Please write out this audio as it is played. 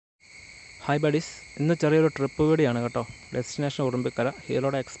Hi buddies, ഇന്ന് ചെറിയൊരു trip വീഡിയോയാണ് കേട്ടോ. ഡെസ്റ്റിനേഷൻ ഉറുമ്പിക്കര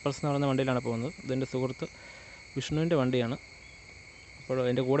ഹീറോയുടെ എക്സ്പ്രസ് എന്ന് പറയുന്ന വണ്ടിയിലാണ് പോകുന്നത്. ഇതെൻ്റെ സുഹൃത്ത് വിഷ്ണുവിൻ്റെ വണ്ടിയാണ്. അപ്പോൾ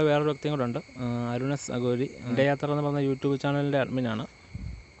എൻ്റെ കൂടെ വേറൊരു വ്യക്തിയും കൂടെ ഉണ്ട്, അരുണസ് അഗോരി. എൻ്റെ യാത്ര എന്ന് പറഞ്ഞ യൂട്യൂബ് ചാനലിൻ്റെ അഡ്മിനാണ്.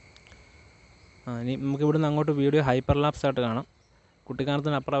 ഇനി നമുക്ക് ഇവിടുന്ന് അങ്ങോട്ട് വീഡിയോ ഹൈപ്പർ ലാപ്സ് ആയിട്ട് കാണാം.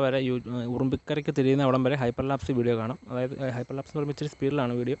 കുട്ടിക്കാനത്തിനപ്പുറം വരെ ഉറുമ്പിക്കരയ്ക്ക് തിരിയുന്ന അവിടം വരെ ഹൈപ്പർ ലാപ്സ് വീഡിയോ കാണാം. അതായത് ഹൈപ്പർ ലാപ്സ് എന്ന് പറയുമ്പോൾ ഇച്ചിരി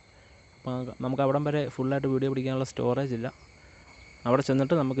സ്പീഡിലാണ് വീഡിയോ. അപ്പോൾ നമുക്ക് അവിടം വരെ ഫുള്ളായിട്ട് വീഡിയോ പിടിക്കാനുള്ള സ്റ്റോറേജ് ഇല്ല. അവിടെ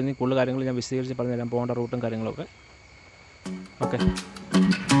ചെന്നിട്ട് നമുക്ക് ഇനി കൂടുതൽ കാര്യങ്ങൾ ഞാൻ വിശദീകരിച്ച് പറഞ്ഞുതരാം, പോകേണ്ട റൂട്ടും കാര്യങ്ങളൊക്കെ. Okay.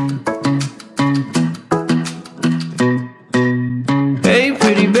 Hey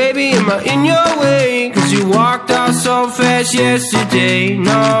pretty baby, am I in your way? Cause you walked out so fast yesterday.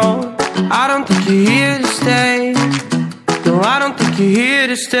 No, I don't think you're here to stay. No, I don't think you're here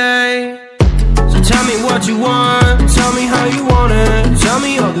to stay. So tell me what you want, tell me how you want it. Tell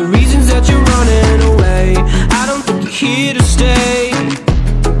me all the reasons that you're running away. I don't think you're here to stay.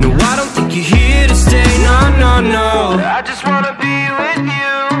 No, I don't think you're here to stay. No, no, no. I just wanna be with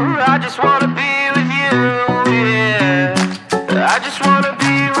you. I just wanna be with you, yeah. I just wanna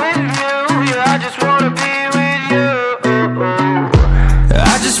be with you. Yeah, I just wanna be with you.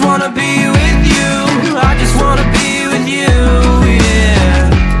 I just wanna be with you. I just wanna be with you,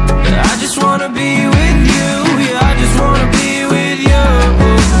 yeah. I just wanna be with you. Yeah, I just wanna be with you.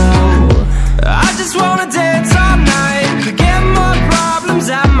 I just wanna dance all night, forget my problems,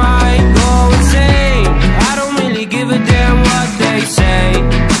 I might go insane. I don't really give a damn what they say.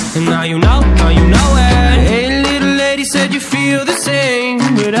 And now you know it. Hey little lady, said you feel the same,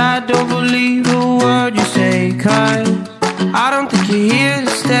 but I don't believe a word you say. Cause I don't think you're here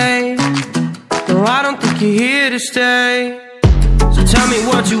to stay. No, I don't think you're here to stay. So tell me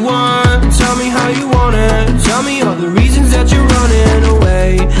what you want, tell me how you want it. Tell me all the reasons that you're running away.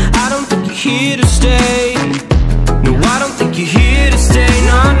 I don't think you're here to stay. No, I don't think you're here to stay.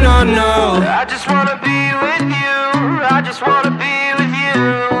 No, no, no. I just wanna be with you. I just wanna be with you,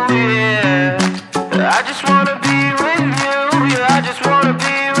 yeah. I just wanna be with you. Yeah, I just wanna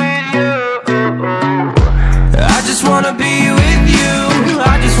be with you. I just wanna be with you.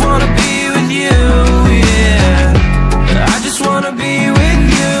 I just wanna be with you, yeah. I just wanna be with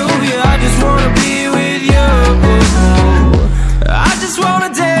you. Yeah, I just wanna be with you. I just wanna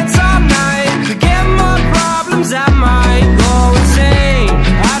dance all night, forget my problems, I might go insane.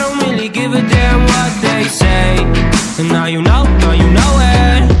 I don't really give a damn what they say. And now you know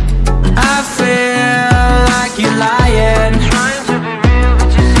it. I feel like you're lying, trying to be real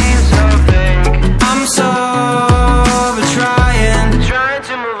but you seem so fake. I'm so over trying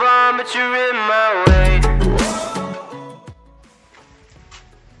to move on but you're in my way.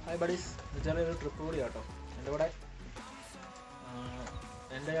 Hi buddies, ചെറിയൊരു trip കൂടി കേട്ടോ. എൻ്റെ കൂടെ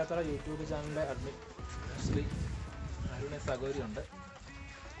എൻ്റെ യാത്ര YouTube ചാനലിൻ്റെ admin Shri Arun S Aghori ഉണ്ട്.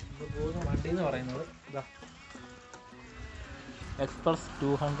 നമ്മൾ പോകുന്ന വണ്ടി എന്ന് പറയുന്നത് ഇതാ എക്സ്പ്രസ്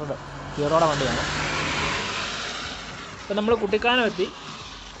 200 ഹീറോയുടെ വണ്ടിയാണ്. ഇപ്പം നമ്മൾ കുട്ടിക്കാനം എത്തി.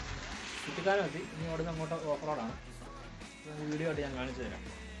 ഇനി അവിടെ നിന്ന് അങ്ങോട്ട് ഓഫ് റോഡാണ്. വീഡിയോ ആയിട്ട് ഞാൻ കാണിച്ചു തരാം.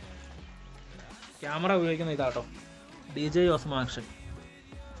 ക്യാമറ ഉപയോഗിക്കുന്ന ഇതാട്ടോ, DJ ഓസ്മോ ആക്ഷൻ.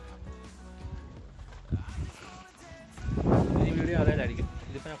 ഈ വീഡിയോ അതേലായിരിക്കും.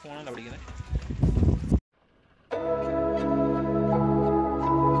 ഇതിപ്പോൾ ഞാൻ ഫോണല്ല പിടിക്കുന്നത്.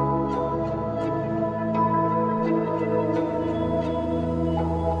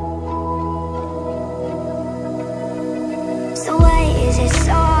 So why is it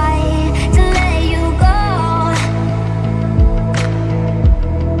so hard to let you go?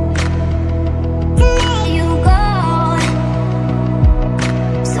 To let you go.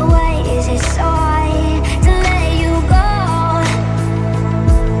 So why is it so hard to let you go?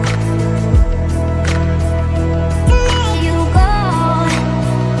 To let you go.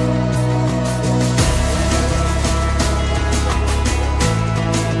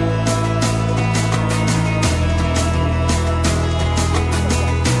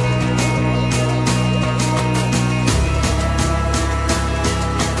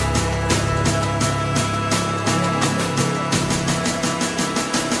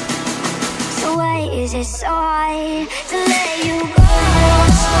 So why is it so hard to let you go?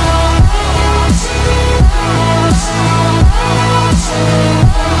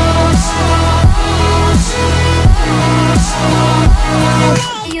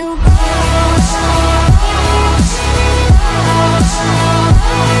 Let you go.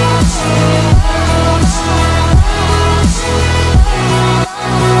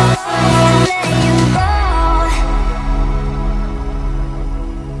 Let you go.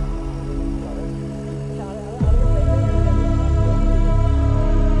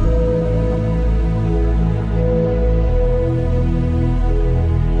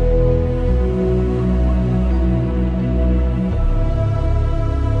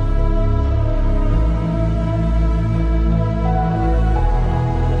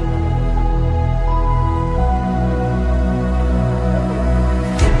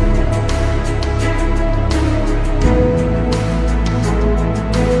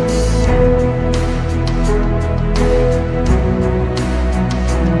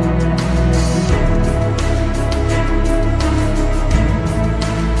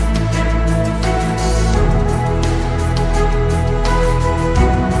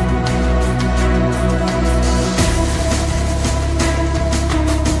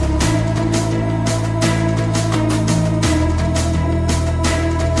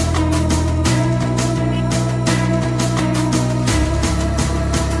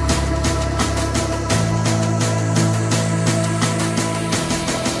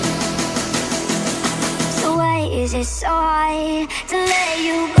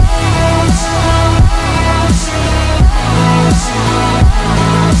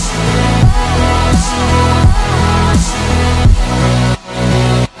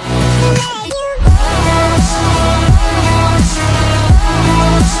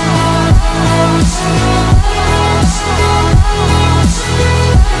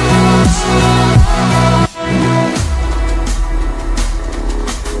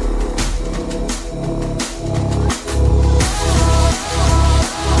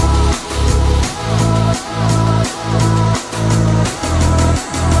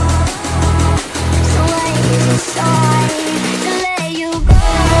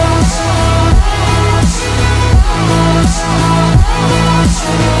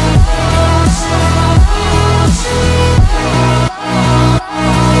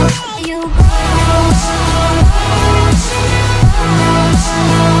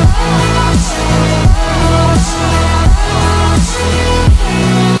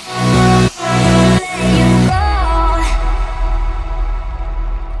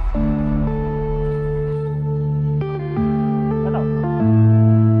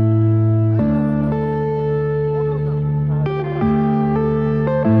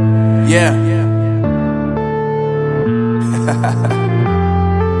 Yeah.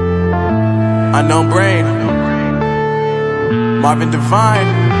 Unknown Brain, Marvin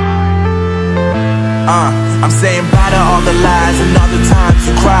Devine. I'm saying bye to all the lies and all the times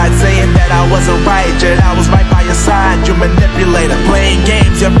you cried, saying that I wasn't right, yet I was right by your side. You manipulator, playing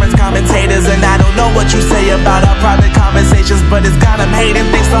games, your friends commentators, and I don't know what you say about our private conversations, but it's got them hating.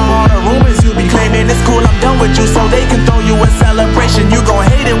 Thanks to all the rumors you be claiming. It's cool, I'm done with you, so they can throw you a celebration. You gon'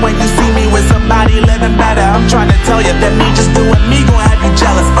 hate it when you see me with somebody living better. I'm trying to tell you that me just doing me gon' have you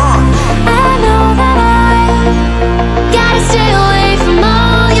jealous. I know that I gotta stay away from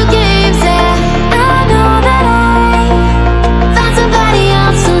all your games, yeah. I know that I found somebody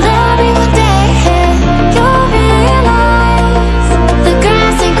else to love me one day, yeah. You'll realize the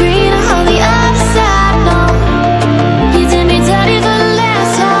grass ain't greener on the other side, no. You did me dirty for the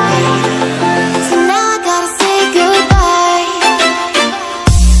last time, so now I gotta say goodbye.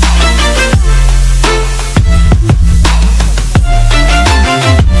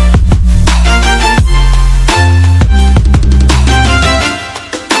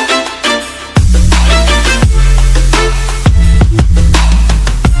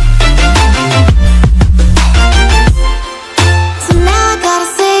 So now I gotta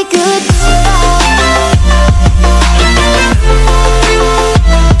say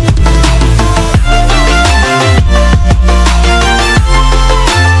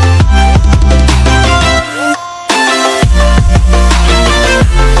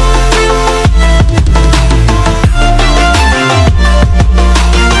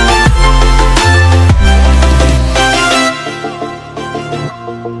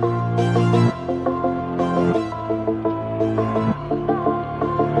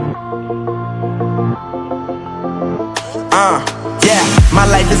Yeah, my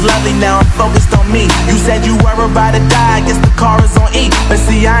life is lovely now, I'm focused on me. You said you were about to die, I guess the car is on E. But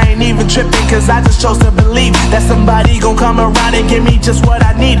see, I ain't even tripping, cause I just chose to believe that somebody gon' come around and give me just what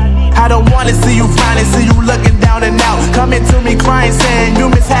I need. I don't wanna see you frowning, see you looking down and out, coming to me crying, saying you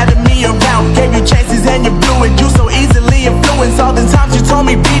miss having me around. Gave you chances and you blew it, you so easily influenced. All the times you told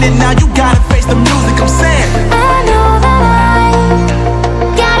me beat it, now you gotta face the music. I'm saying I know that I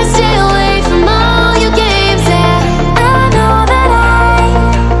gotta stay away from all your games, yeah. I know that I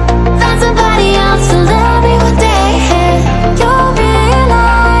found somebody else to love me one day, yeah. You'll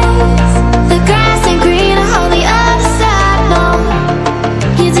realize the grass ain't greener on the other side, no.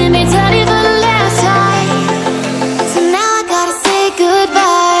 You did me dirty for the last time, so now I gotta say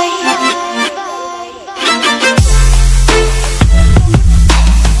goodbye.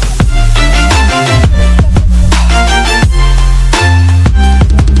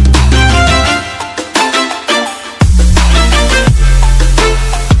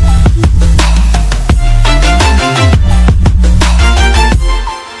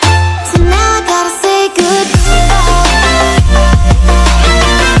 So now I gotta say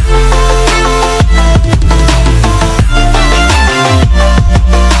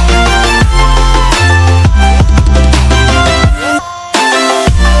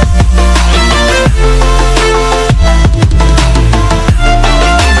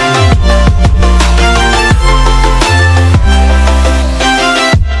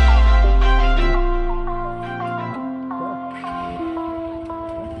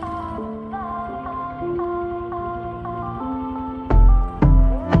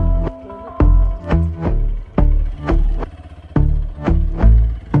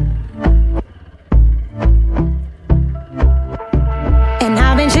And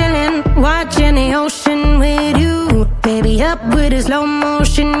I've been chillin', watching the ocean with you. Baby, up with a slow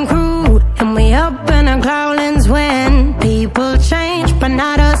motion crew. And we up in our cloudlands when people change, but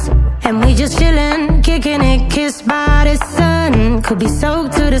not us. And we just chillin', kicking it, kissed by the sun. Could be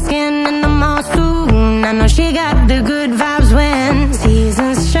soaked to the skin in the mall soon. I know she got the good vibes when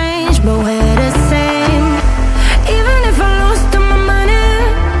seasons change, but we're the same. Even if I lost all my money,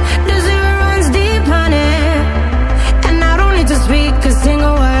 the zero runs deep, honey. And I don't need to speak a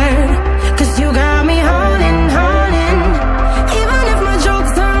single word, cause you got me holding, holding. Even if my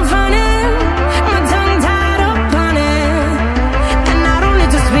jokes aren't funny, my tongue tied up on it. And I don't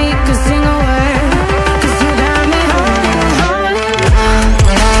need to speak a single word, cause you got me holding, holding.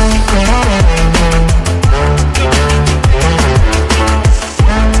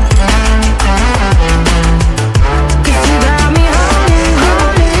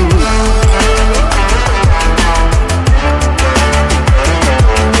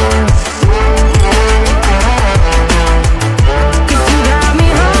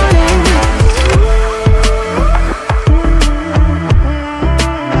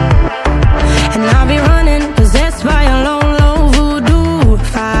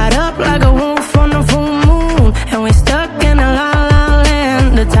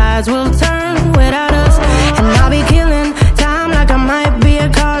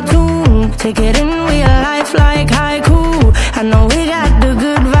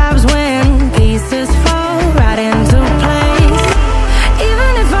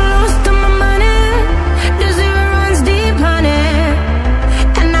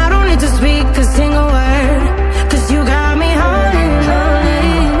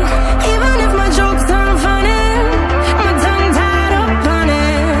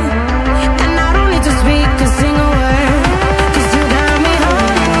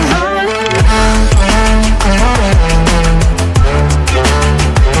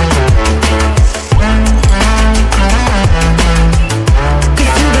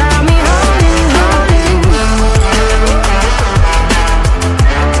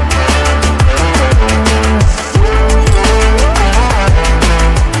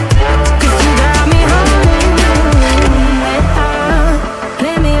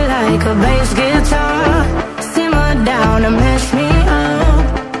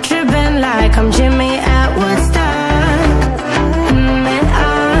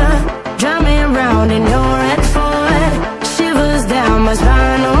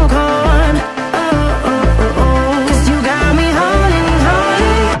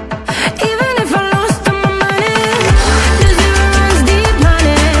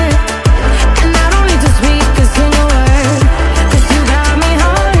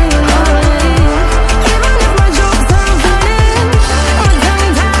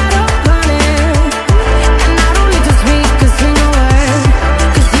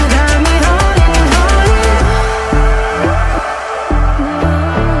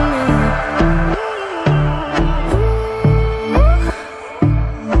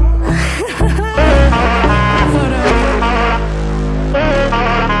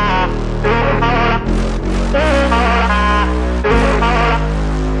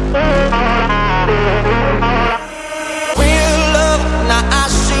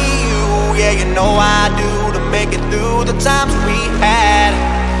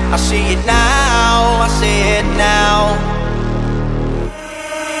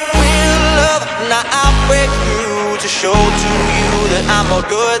 to show to you that I'm more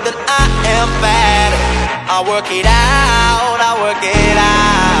good than I am bad. I'll work it out, I'll work it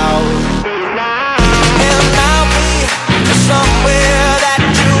out. And I'll be somewhere that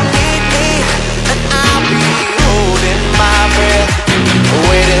you need me, and I'll be holding my breath,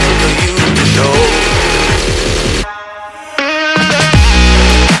 waiting for you to show.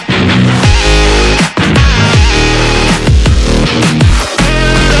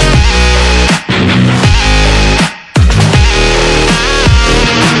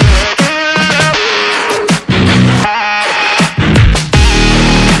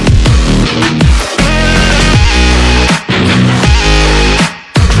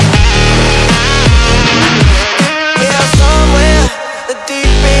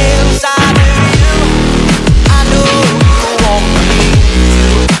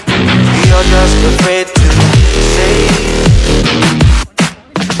 Afraid to say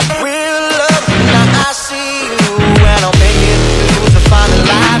real love. Now I see you, and I'll make it through to find the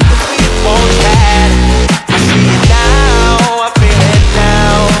life that we once had. I see it now, I feel it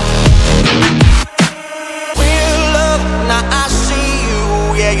now. Real love. Now I see you,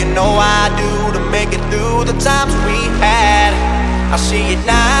 yeah, you know I do, to make it through the times we had. I see it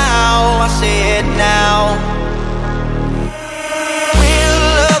now, I see it now.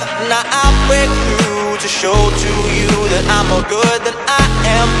 Now I'll break through to show to you that I'm more good than I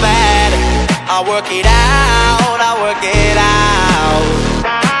am bad. I'll work it out, I'll work it out.